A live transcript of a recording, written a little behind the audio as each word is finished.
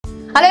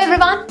Hello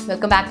everyone,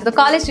 welcome back to the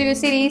College Review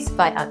Series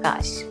by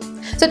Akash.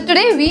 So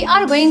today we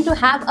are going to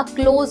have a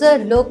closer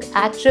look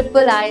at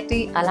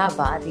IIIT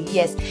Allahabad,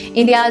 yes,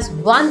 India's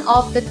one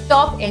of the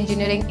top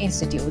engineering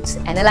institutes,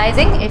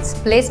 analyzing its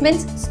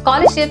placements,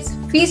 scholarships,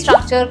 fee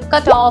structure,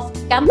 cutoff,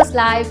 campus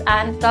life,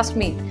 and trust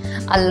me,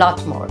 a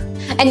lot more.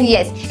 And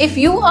yes, if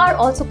you are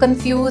also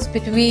confused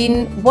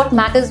between what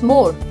matters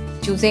more,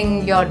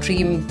 choosing your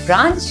dream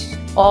branch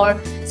or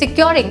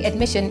securing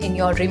admission in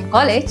your dream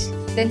college,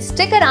 then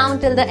stick around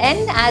till the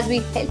end as we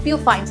help you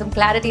find some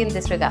clarity in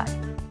this regard.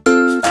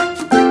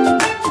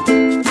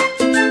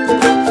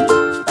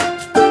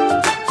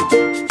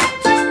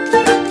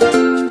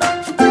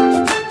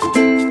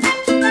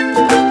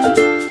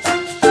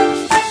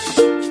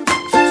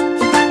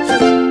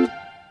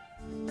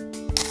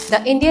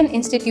 The Indian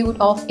Institute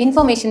of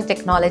Information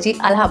Technology,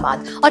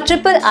 Allahabad, or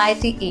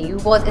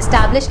IIIT, was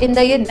established in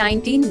the year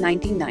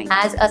 1999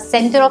 as a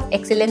Center of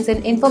Excellence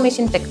in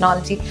Information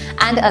Technology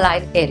and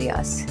allied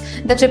areas.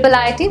 The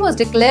IIIT was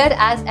declared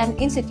as an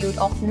institute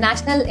of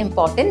national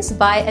importance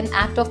by an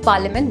Act of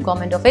Parliament,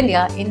 Government of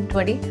India, in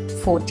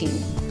 2014.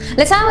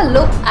 Let's have a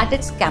look at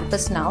its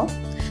campus now.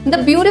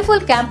 The beautiful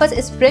campus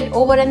is spread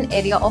over an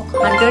area of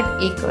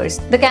 100 acres.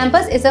 The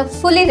campus is a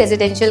fully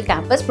residential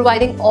campus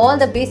providing all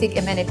the basic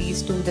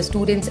amenities to the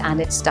students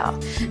and its staff.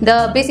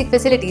 The basic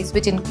facilities,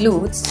 which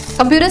includes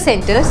computer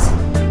centers,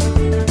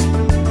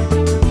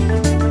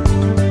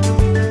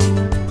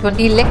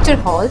 20 lecture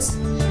halls,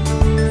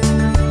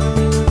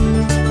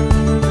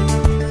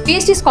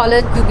 PhD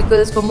scholar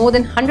cubicles for more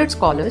than 100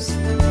 scholars,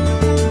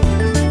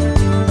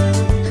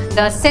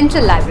 the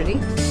central library,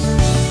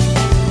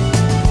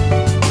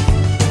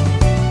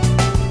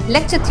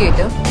 lecture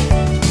theatre,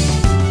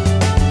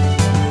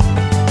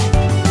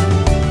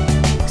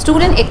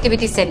 student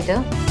activity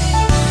centre,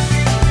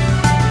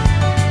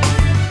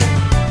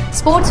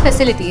 sports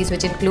facilities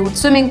which include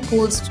swimming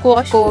pools,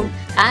 squash court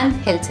and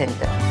health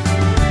centre.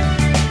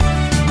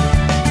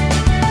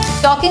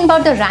 Talking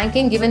about the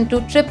ranking given to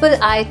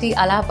IIIT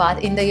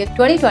Allahabad in the year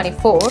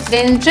 2024,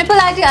 then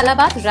IIIT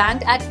Allahabad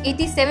ranked at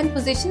 87th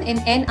position in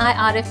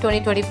NIRF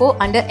 2024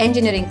 under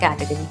engineering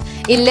category,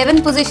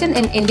 11th position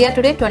in India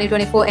Today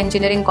 2024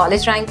 Engineering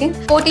College Ranking,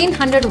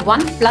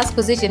 1401 plus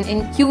position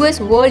in QS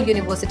World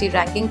University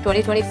Ranking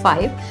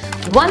 2025,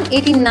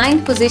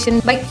 189th position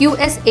by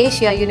QS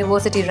Asia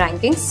University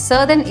Ranking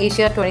Southern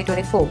Asia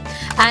 2024,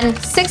 and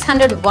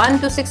 601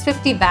 to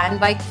 650 band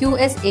by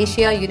QS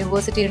Asia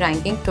University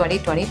Ranking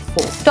 2024.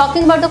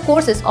 Talking about the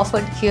courses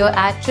offered here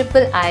at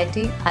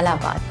IIIT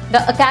Allahabad. The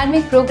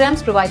academic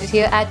programs provided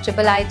here at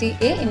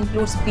IIIT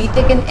includes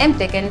BTech and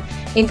MTech in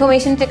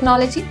Information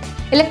Technology,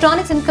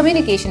 Electronics and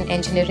Communication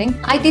Engineering,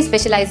 IT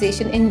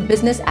specialization in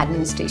Business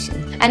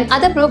Administration, and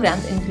other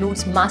programs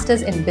includes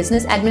Masters in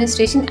Business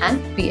Administration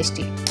and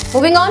PhD.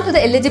 Moving on to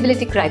the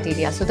eligibility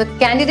criteria. So the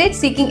candidates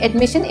seeking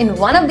admission in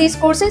one of these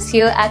courses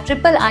here at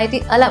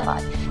IIIT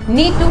Allahabad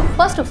need to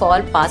first of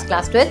all pass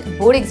class 12th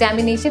board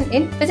examination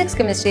in physics,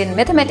 chemistry and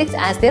mathematics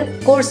as their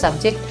core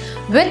subject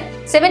with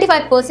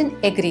 75%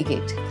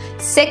 aggregate.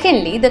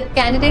 Secondly, the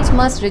candidates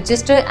must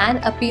register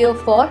and appear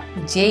for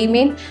JEE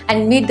Main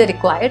and meet the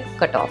required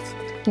cutoff.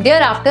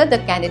 Thereafter, the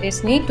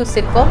candidates need to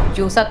sit for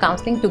JOSA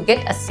counseling to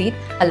get a seat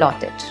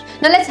allotted.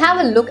 Now let's have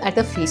a look at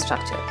the fee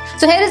structure.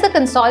 So here is the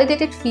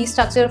consolidated fee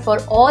structure for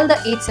all the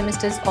 8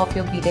 semesters of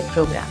your BTech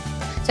program.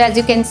 So as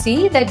you can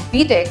see that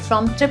BTech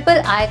from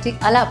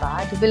IIIT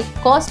Allahabad will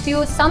cost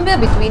you somewhere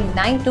between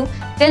 9 to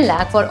 10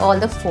 lakh for all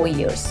the 4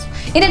 years.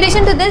 In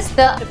addition to this,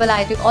 the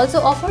IIIT also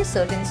offers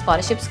certain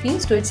scholarship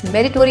schemes to its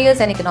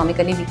meritorious and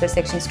economically weaker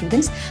section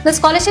students. The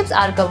scholarships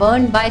are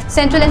governed by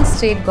central and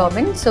state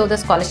government. So the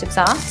scholarships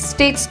are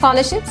state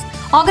scholarships,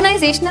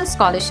 organizational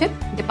scholarship,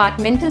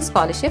 departmental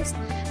scholarships,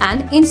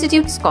 and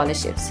institute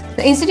scholarships.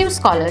 The institute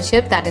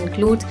scholarship that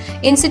includes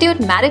institute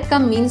merit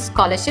cum means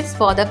scholarships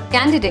for the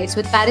candidates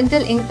with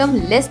parental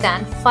income less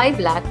than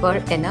 5 lakh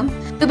per annum.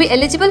 To be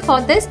eligible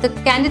for this, the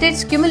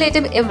candidate's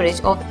cumulative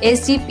average of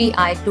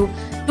SGPI to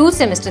 2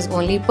 semesters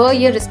only per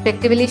year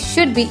respectively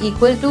should be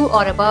equal to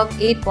or above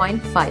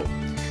 8.5.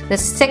 The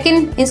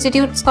second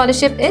institute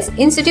scholarship is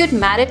Institute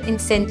Merit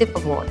Incentive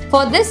Award.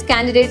 For this,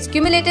 candidates'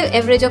 cumulative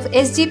average of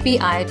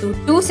SGPI to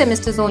 2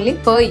 semesters only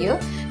per year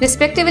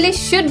respectively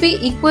should be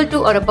equal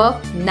to or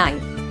above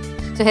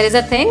 9. So here is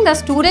the thing, the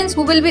students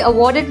who will be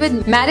awarded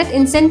with Merit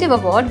Incentive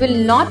Award will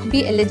not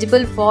be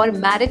eligible for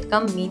Merit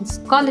cum means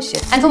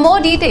scholarship. And for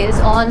more details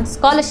on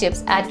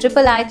scholarships at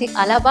IIIT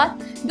Allahabad,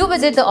 do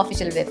visit the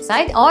official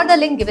website or the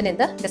link given in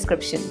the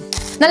description.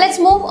 Now let's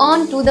move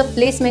on to the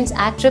placements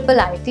at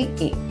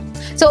IIIT.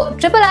 So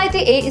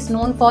IIIT is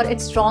known for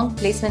its strong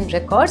placement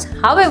records.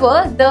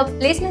 However, the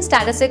placement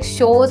statistics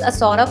shows a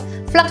sort of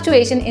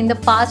fluctuation in the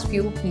past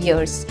few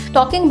years.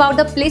 Talking about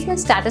the placement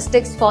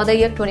statistics for the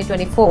year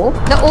 2024,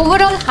 the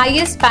overall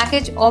highest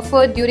package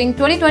offered during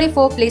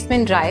 2024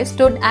 placement drive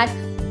stood at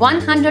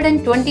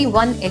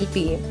 121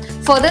 LPA.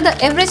 Further,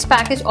 the average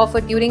package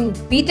offered during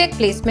BTech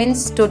placements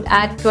stood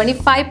at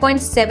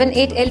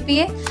 25.78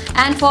 LPA,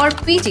 and for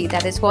PG,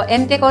 that is for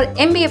MTech or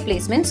MBA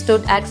placements,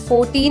 stood at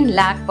 14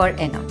 lakh per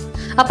annum.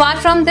 Apart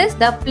from this,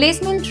 the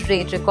placement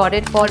rate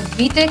recorded for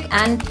BTech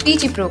and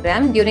PG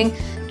program during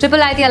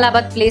IIIT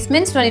Allahabad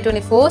placements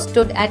 2024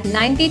 stood at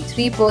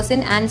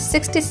 93% and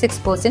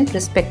 66%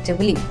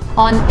 respectively.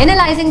 On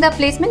analyzing the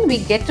placement, we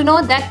get to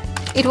know that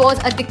it was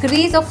a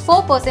decrease of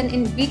 4%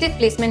 in BTech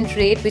placement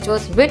rate which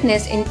was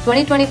witnessed in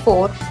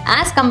 2024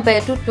 as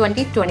compared to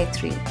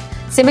 2023.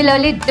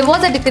 Similarly, there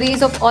was a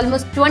decrease of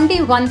almost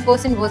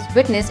 21% was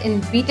witnessed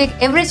in BTech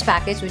average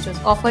package which was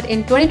offered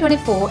in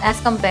 2024 as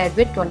compared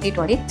with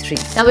 2023.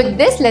 Now with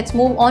this, let's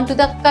move on to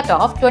the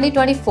cutoff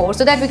 2024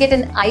 so that we get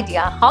an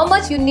idea how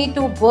much you need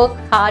to work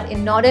hard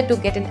in order to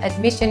get an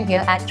admission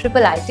here at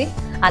IIIT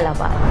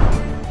Allahabad.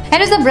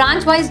 Here is the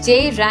branch-wise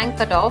JEE rank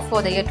cutoff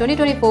for the year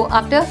 2024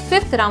 after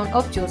 5th round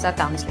of JOSA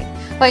counselling.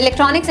 For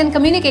Electronics and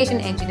Communication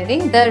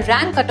Engineering, the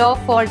rank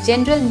cutoff for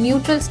General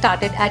Neutral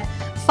started at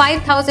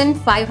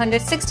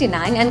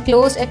 5,569 and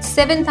closed at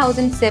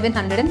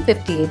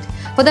 7,758.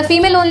 For the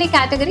female-only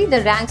category,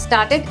 the rank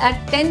started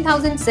at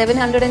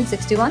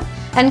 10,761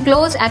 and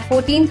closed at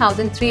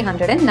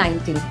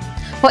 14,319.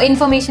 For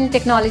Information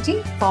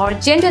Technology, for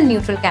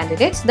gender-neutral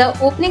candidates, the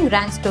opening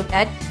rank stood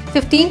at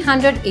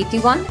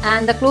 1,581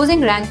 and the closing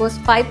rank was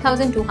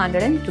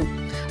 5,202.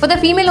 For the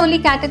female-only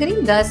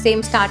category, the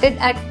same started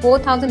at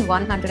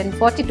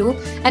 4,142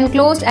 and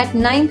closed at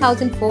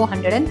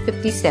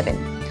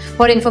 9,457.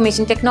 For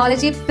Information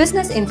Technology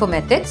Business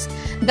Informatics,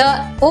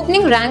 the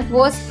opening rank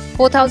was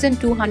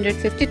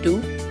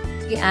 4,252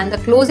 and the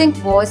closing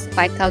was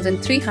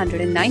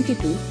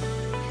 5,392,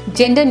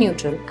 gender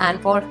neutral.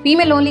 And for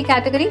female only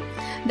category,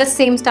 the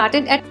same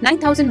started at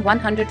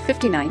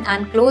 9,159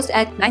 and closed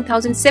at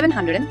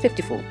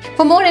 9,754.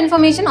 For more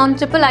information on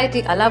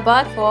IIIT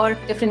Allahabad for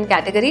different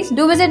categories,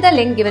 do visit the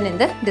link given in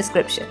the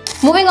description.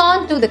 Moving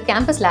on to the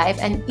campus life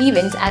and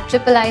events at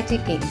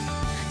IIIT AIM.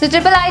 The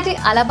IIIT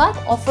Allahabad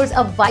offers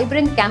a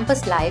vibrant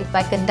campus life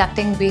by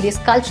conducting various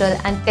cultural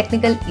and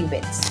technical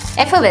events.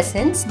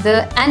 Effervescence,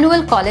 the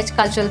annual college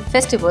cultural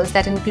festivals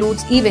that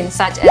includes events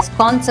such as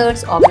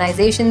concerts,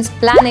 organizations,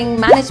 planning,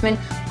 management,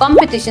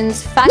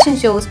 competitions, fashion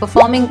shows,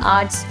 performing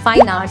arts,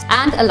 fine arts,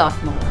 and a lot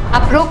more.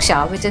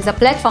 Aproksha, which is a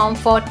platform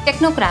for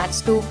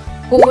technocrats to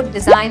code,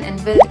 design,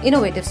 and build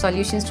innovative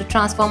solutions to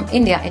transform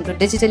India into a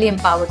digitally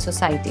empowered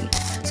society.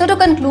 So to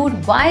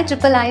conclude, why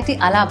IIIT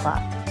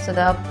Allahabad? So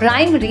the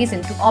prime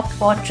reason to opt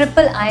for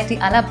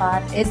IIIT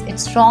Allahabad is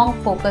its strong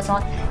focus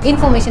on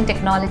information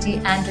technology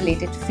and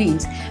related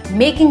fields,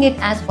 making it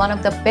as one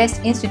of the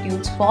best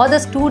institutes for the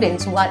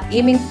students who are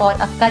aiming for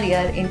a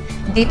career in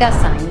data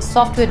science,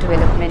 software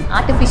development,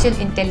 artificial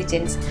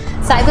intelligence,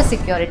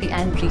 cybersecurity,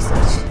 and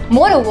research.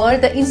 Moreover,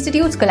 the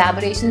institute's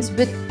collaborations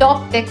with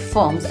top tech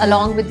firms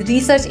along with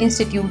research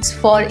institutes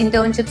for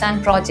internships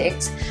and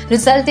projects,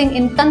 resulting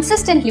in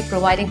consistently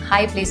providing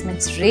high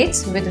placement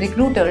rates with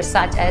recruiters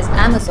such as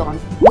Amazon,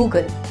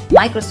 Google,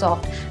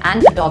 Microsoft,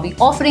 and Adobe,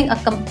 offering a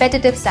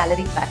competitive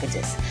salary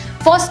packages.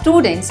 For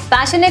students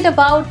passionate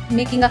about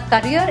making a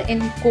career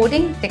in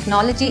coding,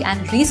 technology,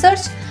 and research,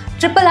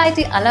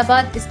 IIIT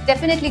Allahabad is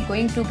definitely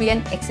going to be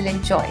an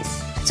excellent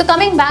choice. So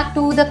coming back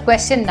to the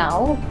question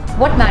now,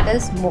 what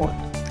matters more?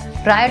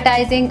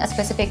 Prioritizing a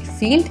specific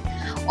field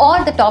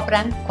or the top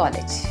ranked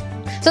college?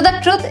 So the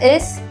truth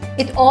is,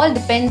 it all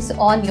depends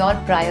on your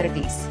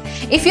priorities.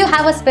 If you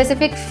have a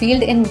specific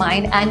field in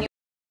mind and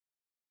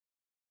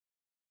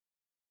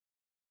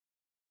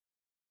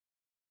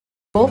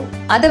go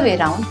other way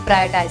around,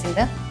 prioritizing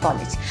the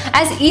college,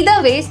 as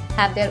either ways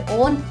have their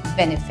own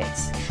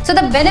benefits. So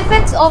the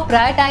benefits of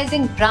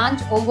prioritizing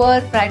branch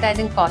over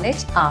prioritizing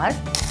college are,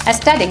 as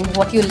studying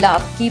what you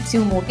love keeps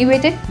you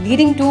motivated,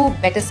 leading to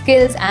better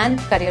skills and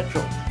career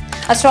growth.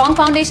 A strong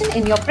foundation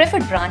in your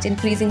preferred branch,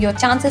 increasing your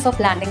chances of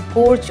landing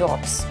core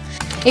jobs.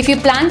 If you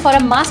plan for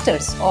a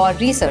master's or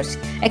research,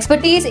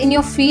 expertise in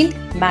your field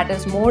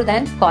matters more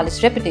than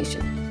college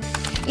reputation.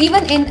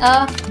 Even in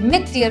a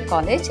mid-tier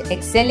college,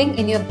 excelling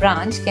in your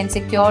branch can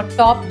secure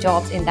top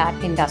jobs in that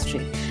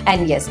industry.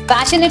 And yes,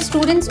 passionate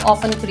students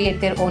often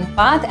create their own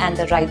path, and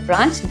the right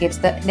branch gives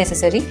the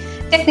necessary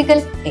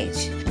technical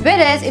edge.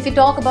 Whereas if you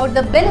talk about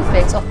the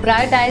benefits of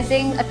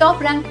prioritizing a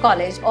top-ranked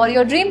college or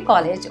your dream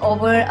college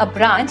over a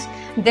branch,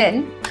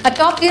 then a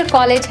top-tier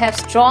college has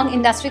strong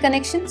industry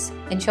connections,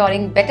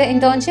 ensuring better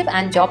internship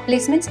and job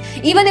placements,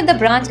 even if the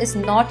branch is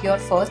not your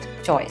first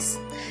choice.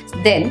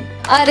 Then,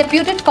 a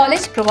reputed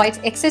college provides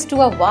access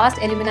to a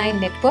vast alumni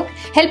network,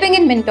 helping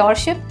in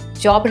mentorship,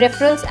 job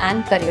referrals,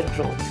 and career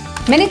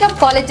growth. Many top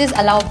colleges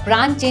allow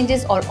branch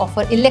changes or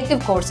offer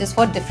elective courses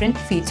for different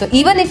fields. So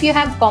even if you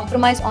have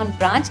compromised on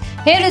branch,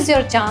 here is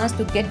your chance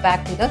to get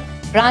back to the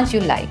branch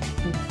you like,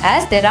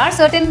 as there are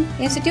certain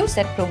institutes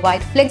that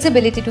provide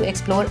flexibility to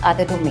explore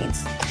other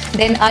domains.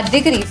 Then a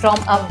degree from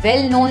a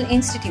well-known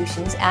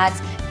institution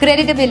adds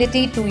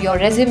credibility to your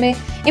resume,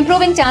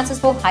 improving chances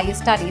for higher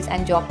studies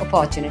and job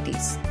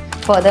opportunities.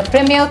 Further,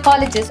 premier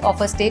colleges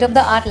offer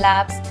state-of-the-art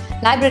labs,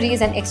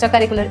 libraries, and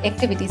extracurricular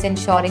activities,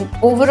 ensuring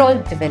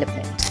overall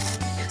development.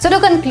 So to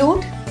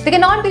conclude, there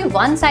cannot be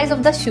one size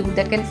of the shoe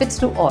that can fit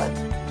to all.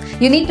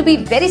 You need to be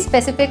very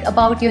specific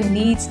about your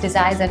needs,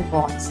 desires and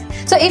wants.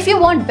 So if you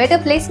want better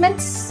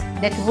placements,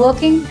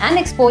 networking and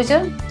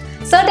exposure,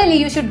 certainly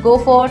you should go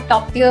for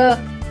top tier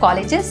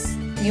colleges.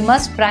 You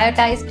must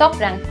prioritize top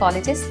ranked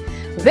colleges.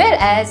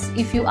 Whereas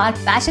if you are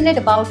passionate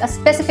about a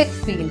specific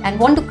field and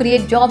want to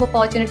create job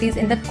opportunities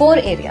in the core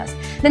areas,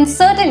 then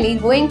certainly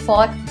going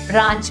for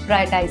branch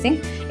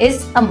prioritizing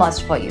is a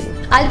must for you.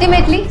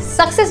 Ultimately,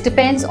 success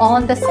depends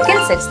on the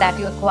skill sets that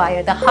you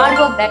acquire, the hard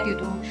work that you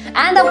do,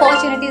 and the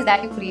opportunities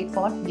that you create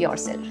for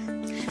yourself.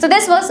 So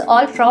this was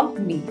all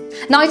from me.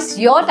 Now it's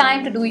your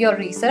time to do your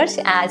research,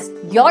 as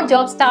your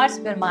job starts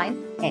where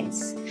mine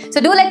ends.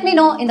 So do let me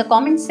know in the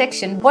comment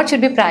section what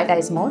should be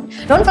prioritized more.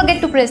 Don't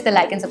forget to press the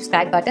like and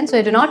subscribe button so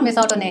you do not miss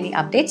out on any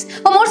updates.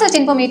 For more such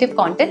informative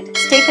content,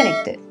 stay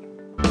connected.